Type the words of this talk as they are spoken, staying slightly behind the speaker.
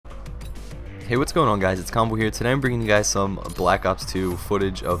Hey, what's going on, guys? It's Combo here. Today I'm bringing you guys some Black Ops 2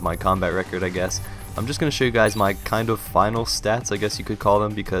 footage of my combat record, I guess. I'm just going to show you guys my kind of final stats, I guess you could call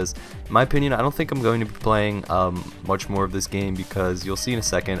them, because in my opinion, I don't think I'm going to be playing much more of this game, because you'll see in a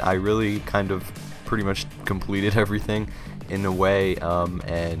second, I really kind of pretty much completed everything in a way,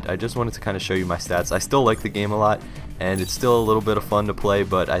 and I just wanted to kind of show you my stats. I still like the game a lot, and it's still a little bit of fun to play,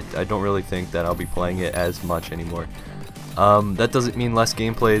 but I don't really think that I'll be playing it as much anymore. That doesn't mean less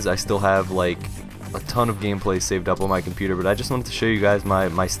gameplays. I still have like a ton of gameplays saved up on my computer, but I just wanted to show you guys my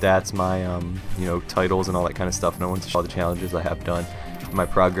stats, my you know, titles and all that kind of stuff, and I wanted to show all the challenges I have done, my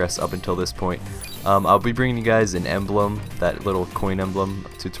progress up until this point. I'll be bringing you guys an emblem, that little coin emblem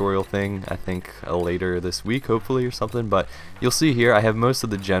tutorial thing, I think later this week hopefully or something, but you'll see here I have most of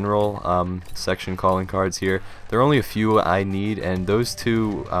the general section calling cards here. There are only a few I need, and those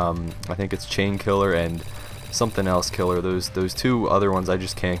two, I think it's Chain Killer and something else killer, those two other ones I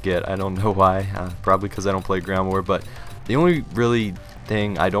just can't get. I don't know why, probably because I don't play Ground War, but the only really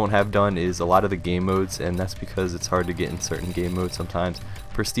thing I don't have done is a lot of the game modes, and that's because it's hard to get in certain game modes sometimes.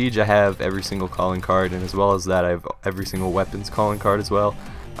 Prestige, I have every single calling card, and as well as that I have every single weapons calling card as well,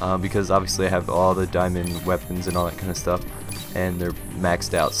 because obviously I have all the diamond weapons and all that kind of stuff, and they're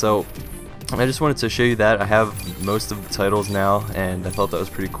maxed out. So I just wanted to show you that. I have most of the titles now, and I thought that was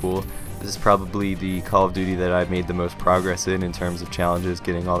pretty cool. This is probably the Call of Duty that I made the most progress in terms of challenges,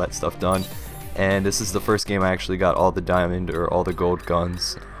 getting all that stuff done. And this is the first game I actually got all the diamond or all the gold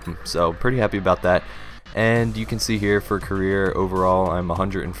guns, so pretty happy about that. And you can see here for career overall I'm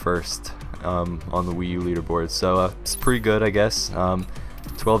 101st on the Wii U leaderboard, so it's pretty good, I guess.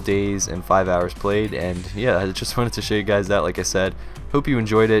 12 days and 5 hours played, and yeah, I just wanted to show you guys that. Like I said, hope you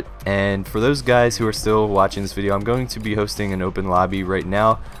enjoyed it, and for those guys who are still watching this video, I'm going to be hosting an open lobby right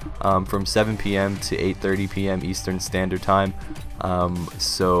now from 7 p.m. to 8:30 p.m. Eastern Standard Time.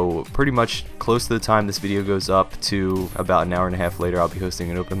 So pretty much close to the time this video goes up to about an hour and a half later, I'll be hosting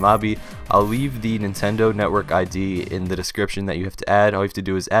an open lobby. I'll leave the Nintendo Network ID in the description that you have to add. All you have to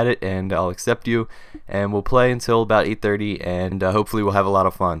do is add it, and I'll accept you, and we'll play until about 8:30, and hopefully we'll have a lot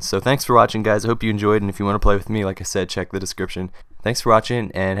of fun. So thanks for watching, guys. I hope you enjoyed, and if you want to play with me, like I said, check the description. Thanks for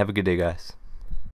watching, and have a good day, guys.